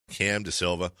Cam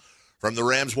DaSilva from the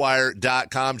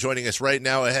RamsWire.com, joining us right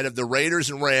now ahead of the Raiders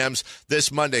and Rams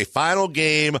this Monday. Final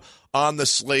game on the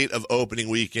slate of opening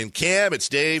weekend. Cam, it's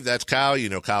Dave. That's Kyle. You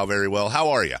know Kyle very well. How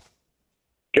are you?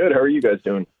 Good. How are you guys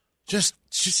doing? Just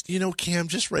Cam,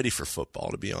 just ready for football,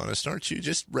 to be honest, aren't you?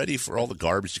 Just ready for all the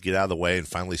garbage to get out of the way and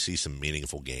finally see some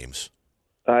meaningful games.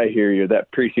 I hear you.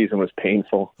 That preseason was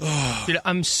painful. Dude,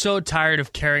 I'm so tired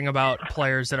of caring about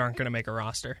players that aren't going to make a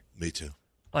roster. Me too.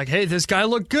 Like, hey, this guy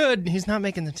looked good. He's not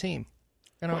making the team.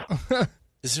 You know?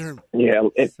 Is there? Yeah,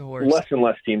 the worst. less and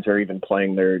less teams are even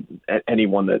playing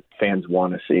anyone that fans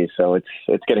want to see. So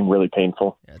it's getting really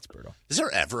painful. Yeah, it's brutal. Is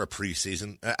there ever a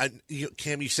preseason?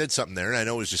 Cam, you said something there, and I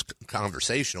know it was just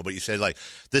conversational, but you said like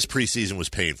this preseason was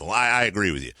painful. I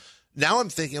agree with you. Now I'm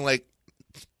thinking like,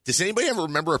 does anybody ever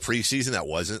remember a preseason that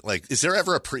wasn't? Like, is there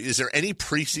ever is there any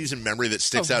preseason memory that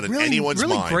sticks out in anyone's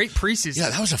mind? Really great preseason.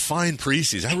 Yeah, that was a fine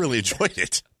preseason. I really enjoyed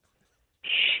it.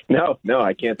 No,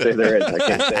 I can't say there is. I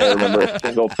can't say I remember a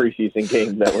single preseason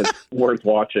game that was worth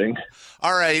watching.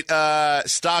 All right,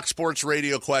 stock sports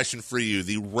radio question for you.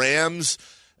 The Rams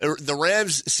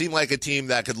seem like a team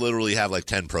that could literally have like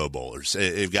 10 Pro Bowlers.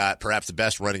 They've got perhaps the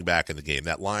best running back in the game.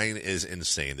 That line is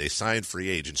insane. They signed free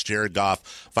agents. Jared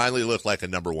Goff finally looked like a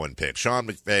number one pick. Sean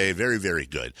McVay, very, very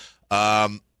good.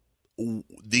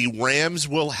 The Rams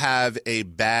will have a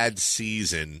bad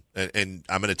season, and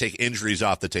I'm going to take injuries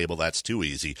off the table. That's too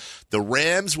easy. The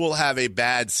Rams will have a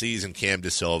bad season, Cam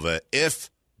DaSilva,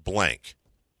 if blank.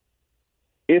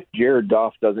 If Jared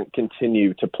Goff doesn't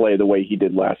continue to play the way he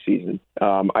did last season,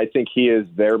 I think he is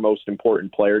their most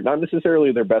important player. Not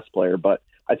necessarily their best player, but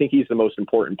I think he's the most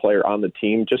important player on the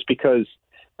team just because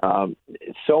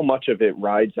so much of it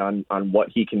rides on what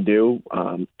he can do,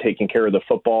 taking care of the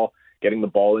football, getting the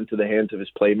ball into the hands of his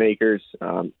playmakers.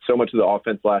 So much of the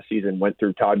offense last season went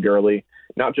through Todd Gurley,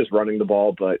 not just running the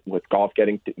ball, but with Goff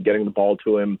getting the ball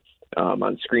to him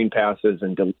on screen passes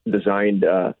and designed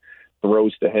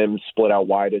throws to him, split out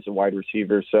wide as a wide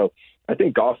receiver. So I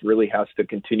think Goff really has to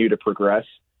continue to progress.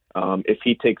 If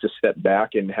he takes a step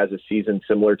back and has a season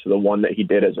similar to the one that he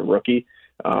did as a rookie,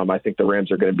 I think the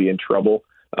Rams are going to be in trouble.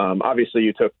 Obviously,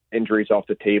 you took injuries off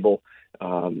the table.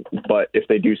 But if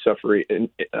they do suffer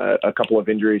a couple of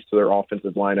injuries to their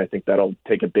offensive line, I think that'll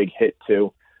take a big hit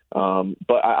too.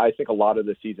 But I think a lot of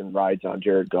the season rides on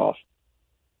Jared Goff.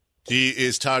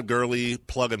 Is Todd Gurley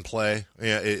plug and play?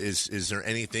 Yeah, is there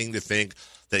anything to think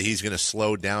that he's going to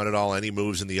slow down at all? Any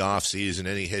moves in the offseason,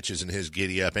 any hitches in his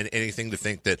giddy up, and anything to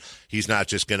think that he's not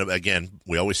just going to, again,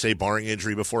 we always say barring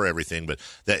injury before everything, but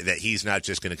that he's not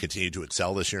just going to continue to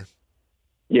excel this year?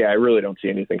 Yeah, I really don't see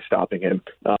anything stopping him.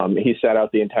 He sat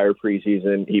out the entire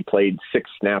preseason. He played 6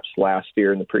 snaps last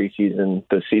year in the preseason.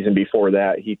 The season before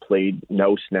that, he played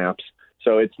no snaps.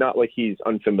 So it's not like he's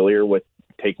unfamiliar with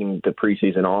taking the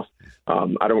preseason off.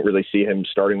 I don't really see him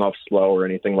starting off slow or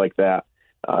anything like that.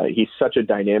 He's such a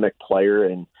dynamic player,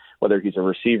 and whether he's a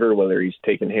receiver, whether he's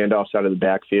taking handoffs out of the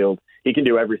backfield, he can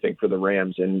do everything for the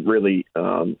Rams, and really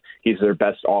he's their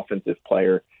best offensive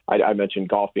player. I mentioned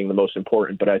Goff being the most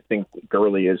important, but I think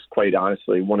Gurley is quite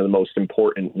honestly one of the most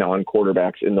important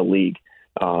non-quarterbacks in the league.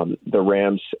 The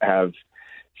Rams have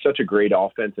such a great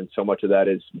offense, and so much of that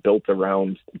is built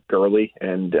around Gurley.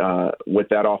 And with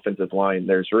that offensive line,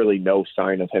 there's really no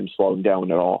sign of him slowing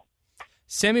down at all.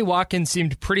 Sammy Watkins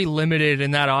seemed pretty limited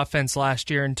in that offense last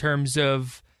year in terms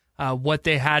of what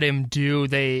they had him do.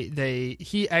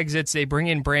 He exits, they bring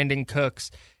in Brandon Cooks.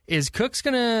 Is Cooks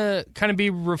going to kind of be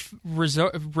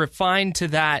refined to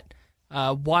that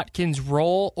Watkins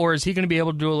role, or is he going to be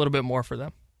able to do a little bit more for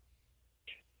them?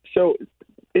 So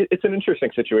it's an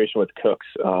interesting situation with Cooks.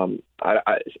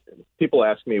 People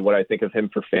ask me what I think of him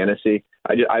for fantasy.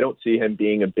 I don't see him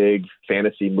being a big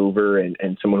fantasy mover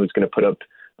and someone who's going to put up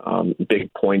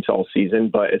big points all season.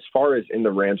 But as far as in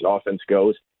the Rams offense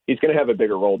goes, he's going to have a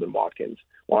bigger role than Watkins.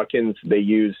 Watkins, they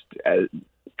used as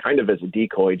kind of as a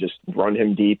decoy, just run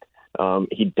him deep.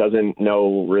 He doesn't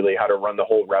know really how to run the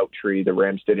whole route tree. The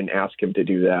Rams didn't ask him to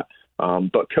do that.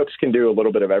 But Cooks can do a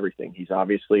little bit of everything. He's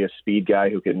obviously a speed guy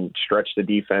who can stretch the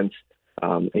defense.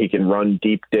 He can run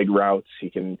deep dig routes.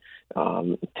 He can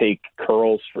take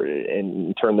curls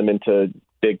and turn them into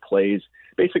big plays.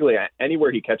 Basically,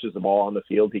 anywhere he catches the ball on the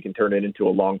field, he can turn it into a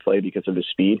long play because of his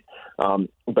speed.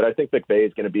 But I think McVay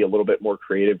is going to be a little bit more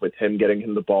creative with him getting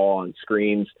him the ball on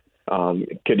screens.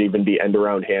 It could even be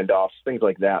end-around handoffs, things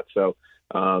like that. So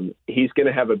he's going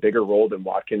to have a bigger role than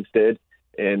Watkins did.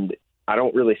 And I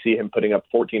don't really see him putting up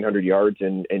 1,400 yards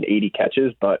and 80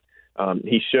 catches, but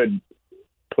he should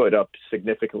put up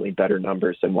significantly better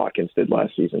numbers than Watkins did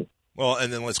last season. Well,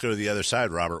 and then let's go to the other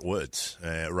side, Robert Woods.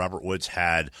 Robert Woods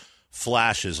had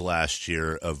flashes last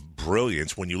year of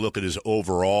brilliance. When you look at his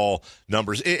overall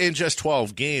numbers, in just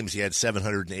 12 games, he had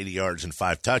 780 yards and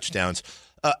 5 touchdowns.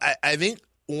 I think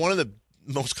one of the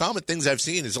most common things I've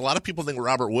seen is a lot of people think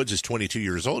Robert Woods is 22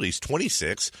 years old. He's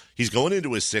 26. He's going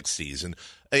into his 6th season.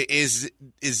 Is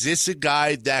this a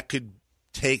guy that could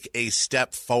take a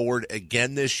step forward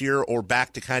again this year, or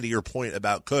back to kind of your point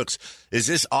about Cooks? Is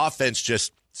this offense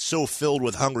just so filled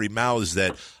with hungry mouths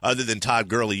that other than Todd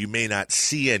Gurley, you may not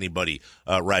see anybody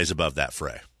rise above that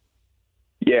fray?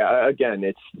 Yeah, again,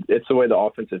 it's the way the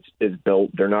offense is built.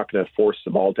 They're not going to force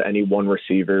the ball to any one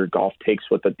receiver. Goff takes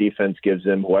what the defense gives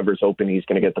him. Whoever's open, he's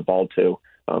going to get the ball to.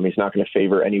 He's not going to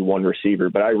favor any one receiver.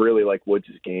 But I really like Woods'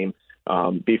 game.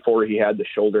 Before he had the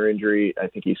shoulder injury, I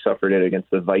think he suffered it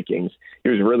against the Vikings. He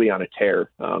was really on a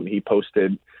tear. He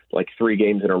posted like 3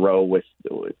 games in a row with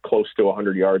close to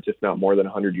 100 yards, if not more than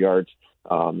 100 yards.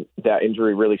 That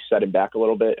injury really set him back a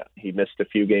little bit. He missed a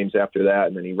few games after that,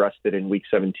 and then he rested in week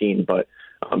 17. But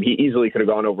he easily could have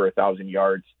gone over 1,000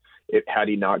 yards had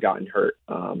he not gotten hurt.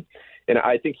 And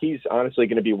I think he's honestly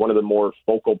going to be one of the more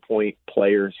focal point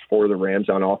players for the Rams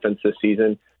on offense this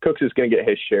season. Cooks is going to get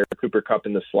his share, Cooper Kupp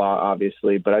in the slot,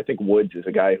 obviously, but I think Woods is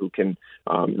a guy who can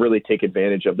really take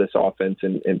advantage of this offense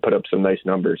and put up some nice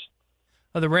numbers.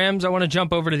 The Rams, I want to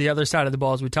jump over to the other side of the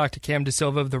ball as we talk to Cam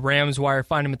DaSilva of the Rams Wire.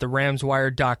 Find him at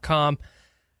theramswire.com.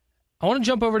 I want to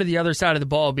jump over to the other side of the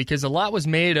ball because a lot was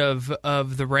made of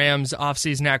the Rams'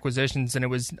 offseason acquisitions, and it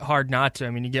was hard not to. I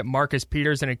mean, you get Marcus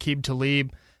Peters and Aqib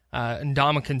Talib and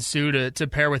Ndamukong Suh to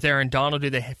pair with Aaron Donald, who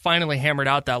they finally hammered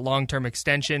out that long-term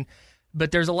extension.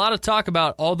 But there's a lot of talk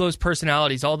about all those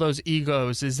personalities, all those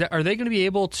egos. Are they going to be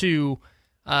able to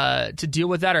deal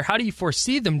with that, or how do you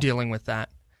foresee them dealing with that?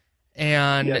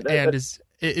 And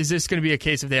is this going to be a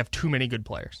case if they have too many good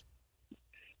players?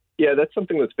 Yeah, that's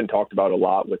something that's been talked about a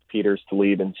lot with Peters,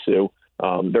 Talib, and Suh.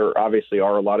 There obviously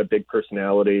are a lot of big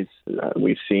personalities.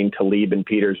 We've seen Talib and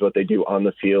Peters, what they do on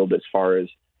the field as far as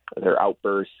their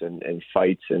outbursts and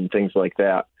fights and things like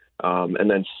that. And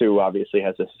then Suh obviously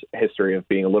has a history of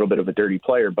being a little bit of a dirty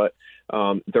player, but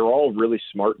they're all really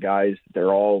smart guys. They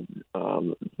all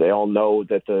know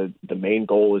that the main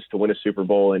goal is to win a Super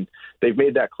Bowl, and they've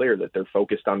made that clear that they're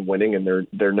focused on winning, and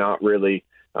they're not really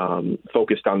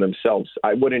focused on themselves.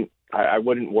 I wouldn't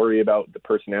worry about the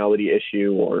personality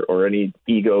issue or any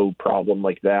ego problem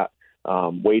like that.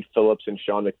 Wade Phillips and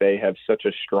Sean McVay have such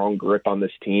a strong grip on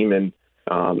this team, and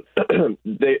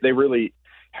they really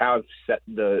have set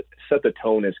the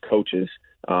tone as coaches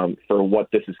for what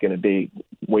this is going to be.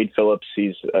 Wade Phillips,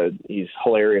 he's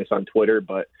hilarious on Twitter,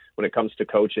 but when it comes to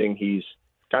coaching, he's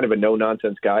kind of a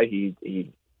no-nonsense guy.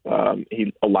 He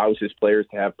allows his players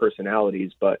to have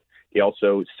personalities, but he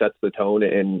also sets the tone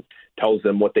and tells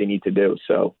them what they need to do.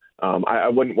 So I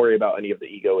wouldn't worry about any of the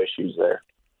ego issues there.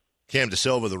 Cam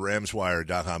DaSilva, the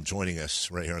RamsWire.com, joining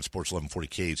us right here on Sports 1140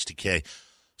 KHTK.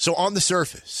 So on the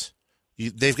surface,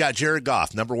 they've got Jared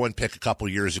Goff, number 1 pick a couple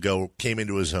years ago, came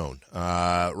into his own.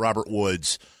 Robert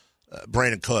Woods,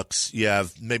 Brandon Cooks. You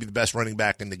have maybe the best running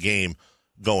back in the game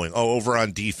going. Over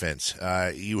on defense,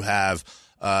 you have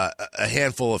a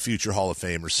handful of future Hall of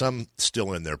Famers, some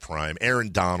still in their prime.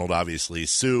 Aaron Donald, obviously,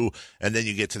 Suh, and then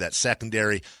you get to that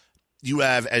secondary. You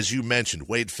have, as you mentioned,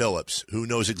 Wade Phillips, who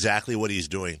knows exactly what he's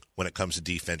doing when it comes to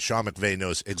defense. Sean McVay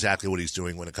knows exactly what he's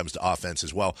doing when it comes to offense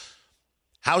as well.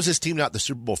 How is this team not the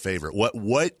Super Bowl favorite?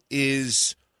 What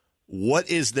is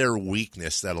their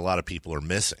weakness that a lot of people are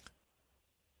missing?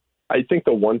 I think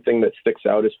the one thing that sticks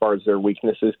out as far as their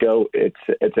weaknesses go, it's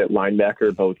at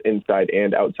linebacker, both inside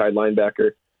and outside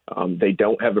linebacker. They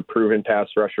don't have a proven pass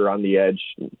rusher on the edge.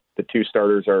 The 2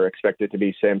 starters are expected to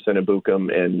be Samson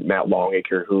Ebukam and Matt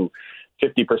Longacre, who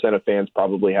 50% of fans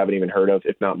probably haven't even heard of,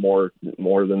 if not more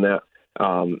than that.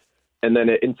 And then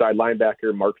at inside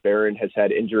linebacker, Mark Barron has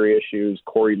had injury issues.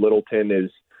 Corey Littleton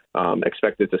is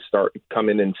expected to come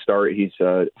in and start. He's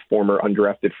a former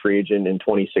undrafted free agent in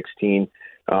 2016.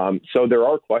 So there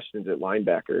are questions at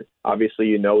linebacker. Obviously,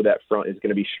 you know that front is going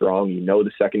to be strong. You know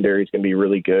the secondary is going to be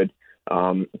really good.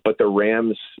 But the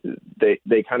Rams,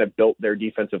 they kind of built their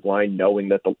defensive line knowing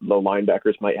that the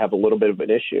linebackers might have a little bit of an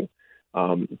issue.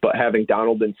 But having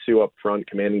Donald and Suh up front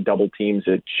commanding double teams,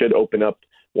 it should open up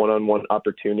one-on-one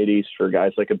opportunities for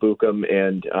guys like Ebukam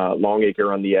and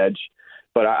Longacre on the edge.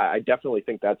 But I definitely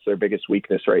think that's their biggest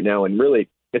weakness right now. And really,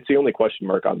 it's the only question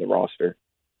mark on the roster.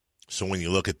 So when you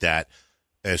look at that,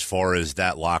 as far as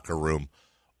that locker room,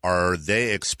 are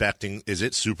they expecting, is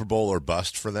it Super Bowl or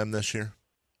bust for them this year?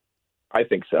 I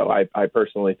think so. I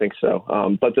personally think so.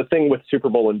 But the thing with Super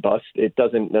Bowl and bust, it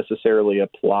doesn't necessarily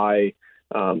apply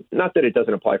Not that it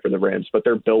doesn't apply for the Rams, but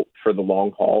they're built for the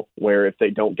long haul, where if they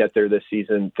don't get there this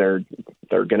season, they're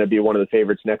going to be one of the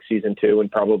favorites next season too,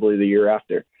 and probably the year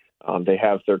after. They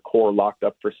have their core locked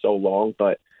up for so long,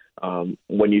 but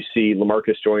when you see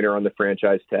LaMarcus Joyner on the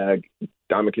franchise tag,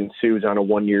 Ndamukong Suh's on a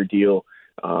 1-year deal,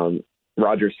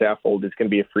 Roger Saffold is going to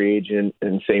be a free agent,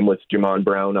 and same with Jamon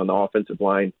Brown on the offensive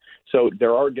line. So they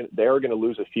are going to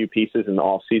lose a few pieces in the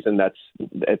offseason.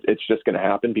 It's just going to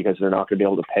happen because they're not going to be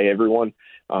able to pay everyone.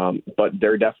 But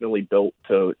they're definitely built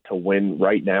to win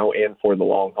right now and for the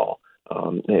long haul.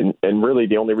 And really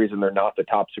the only reason they're not the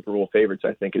top Super Bowl favorites,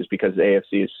 I think, is because the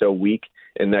AFC is so weak,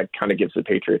 and that kind of gives the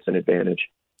Patriots an advantage.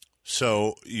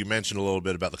 So you mentioned a little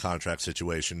bit about the contract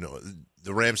situation.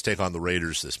 The Rams take on the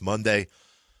Raiders this Monday.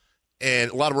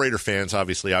 And a lot of Raider fans,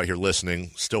 obviously, out here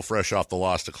listening, still fresh off the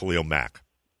loss to Khalil Mack.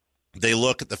 They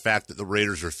look at the fact that the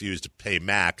Raiders refused to pay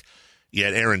Mack,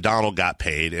 yet Aaron Donald got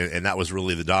paid, and that was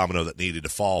really the domino that needed to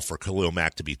fall for Khalil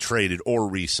Mack to be traded or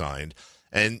re-signed.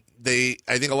 And I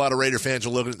think a lot of Raider fans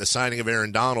are looking at the signing of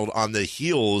Aaron Donald on the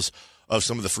heels of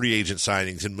some of the free agent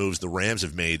signings and moves the Rams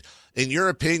have made. In your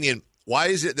opinion, why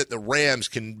is it that the Rams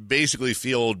can basically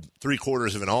field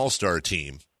 3/4 of an all-star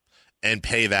team and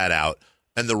pay that out,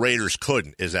 and the Raiders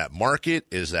couldn't? Is that market?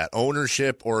 Is that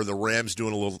ownership? Or are the Rams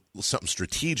doing a little something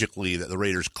strategically that the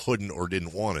Raiders couldn't or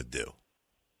didn't want to do?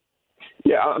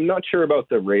 Yeah, I'm not sure about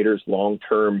the Raiders'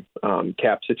 long-term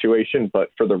cap situation, but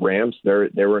for the Rams,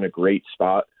 they were in a great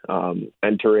spot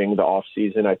entering the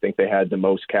offseason. I think they had the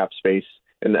most cap space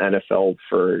in the NFL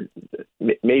for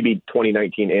maybe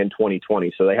 2019 and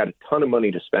 2020. So they had a ton of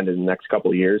money to spend in the next couple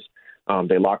of years.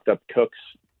 They locked up Cooks,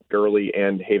 Gurley,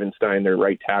 and Havenstein, their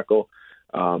right tackle.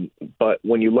 But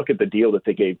when you look at the deal that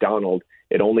they gave Donald,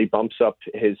 it only bumps up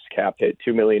his cap hit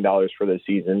 $2 million for the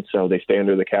season, so they stay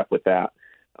under the cap with that.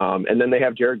 And then they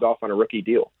have Jared Goff on a rookie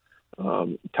deal.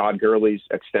 Todd Gurley's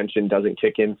extension doesn't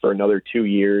kick in for another 2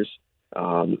 years.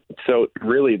 So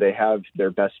really they have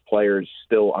their best players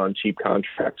still on cheap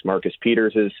contracts. Marcus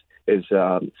Peters is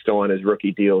still on his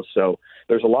rookie deal. So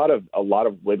there's a lot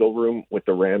of wiggle room with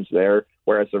the Rams there,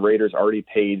 whereas the Raiders already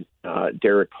paid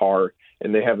Derek Carr,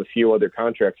 and they have a few other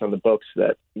contracts on the books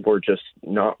that were just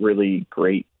not really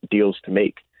great deals to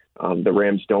make. The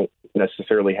Rams don't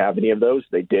necessarily have any of those.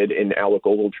 They did in Alec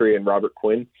Ogletree and Robert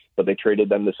Quinn, but they traded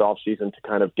them this offseason to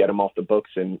kind of get them off the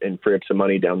books and free up some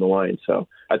money down the line. So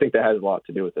I think that has a lot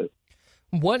to do with it.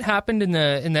 What happened in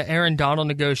the Aaron Donald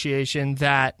negotiation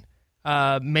that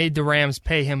made the Rams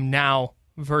pay him now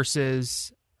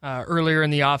versus earlier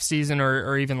in the offseason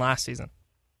or even last season?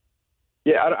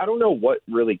 Yeah, I don't know what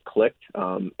really clicked.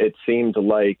 It seemed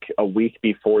like a week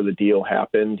before the deal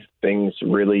happened, things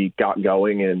really got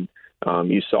going, and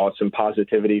you saw some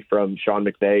positivity from Sean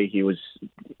McVay. He was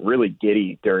really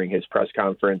giddy during his press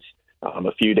conference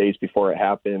a few days before it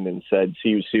happened and said, "See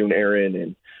you soon, Aaron."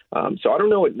 And so I don't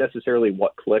know necessarily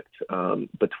what clicked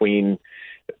between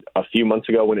a few months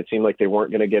ago when it seemed like they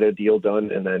weren't going to get a deal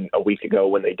done and then a week ago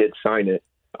when they did sign it.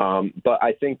 But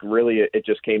I think really it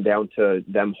just came down to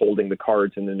them holding the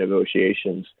cards in the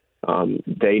negotiations.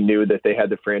 They knew that they had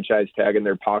the franchise tag in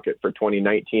their pocket for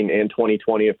 2019 and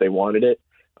 2020 if they wanted it.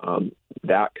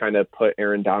 That kind of put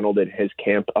Aaron Donald and his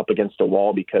camp up against a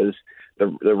wall because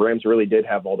the Rams really did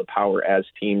have all the power, as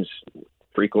teams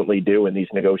frequently do in these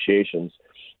negotiations.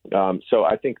 So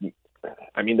I think,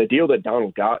 the deal that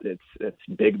Donald got, it's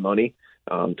big money,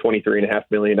 $23.5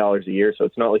 million a year. So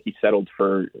it's not like he settled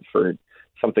for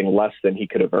something less than he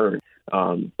could have earned.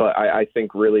 But I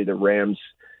think really the Rams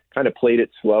kind of played it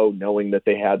slow, knowing that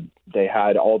they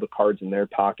had all the cards in their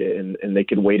pocket and they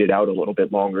could wait it out a little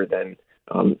bit longer than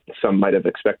some might have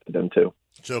expected them to.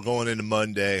 So going into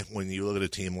Monday, when you look at a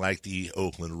team like the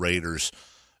Oakland Raiders,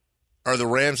 are the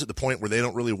Rams at the point where they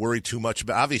don't really worry too much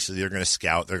about? Obviously, they're going to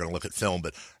scout, they're going to look at film,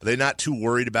 but are they not too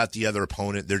worried about the other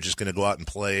opponent? They're just going to go out and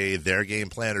play their game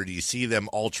plan, or do you see them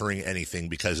altering anything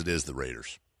because it is the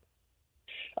Raiders?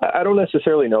 I don't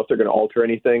necessarily know if they're going to alter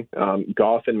anything.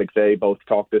 Goff and McVay both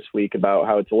talked this week about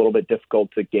how it's a little bit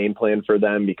difficult to game plan for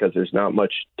them because there's not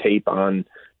much tape on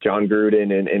John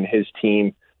Gruden and his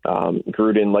team.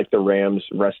 Gruden, like the Rams,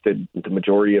 rested the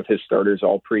majority of his starters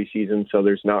all preseason, so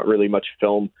there's not really much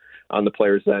film on the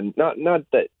players then. Not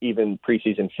that even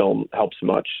preseason film helps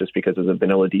much, just because of the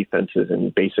vanilla defenses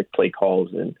and basic play calls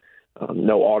and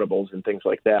no audibles and things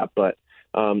like that. But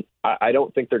I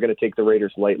don't think they're going to take the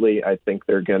Raiders lightly. I think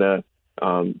they're going to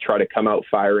try to come out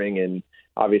firing. And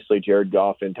obviously Jared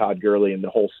Goff and Todd Gurley and the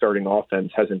whole starting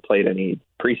offense hasn't played any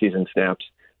preseason snaps.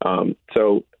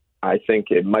 So I think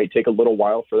it might take a little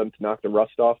while for them to knock the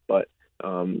rust off. But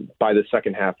by the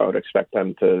second half, I would expect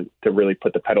them to really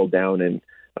put the pedal down and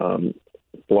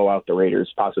blow out the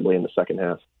Raiders, possibly in the second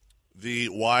half. The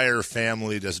Wire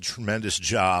family does a tremendous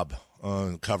job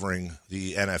covering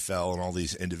the NFL and all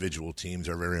these individual teams.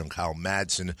 Our very own Kyle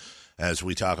Madsen, as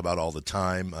we talk about all the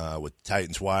time with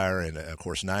Titans Wire and, of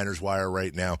course, Niners Wire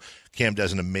right now. Cam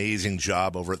does an amazing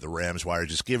job over at the Rams Wire.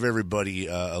 Just give everybody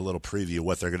a little preview of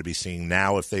what they're going to be seeing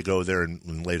now if they go there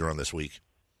and later on this week.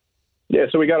 Yeah,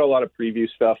 so we got a lot of preview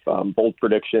stuff, bold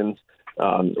predictions.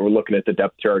 We're looking at the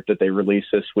depth chart that they released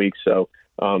this week. So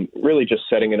really just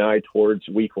setting an eye towards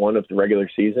week one of the regular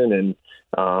season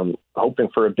and hoping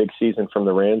for a big season from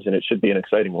the Rams, and it should be an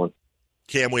exciting one.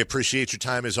 Cam, we appreciate your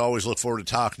time as always. Look forward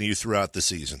to talking to you throughout the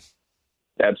season.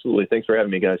 Absolutely. Thanks for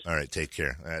having me, guys. All right, take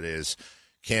care. That is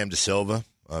Cam DaSilva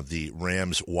of the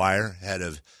Rams Wire, head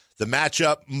of the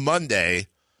matchup Monday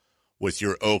with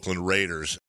your Oakland Raiders.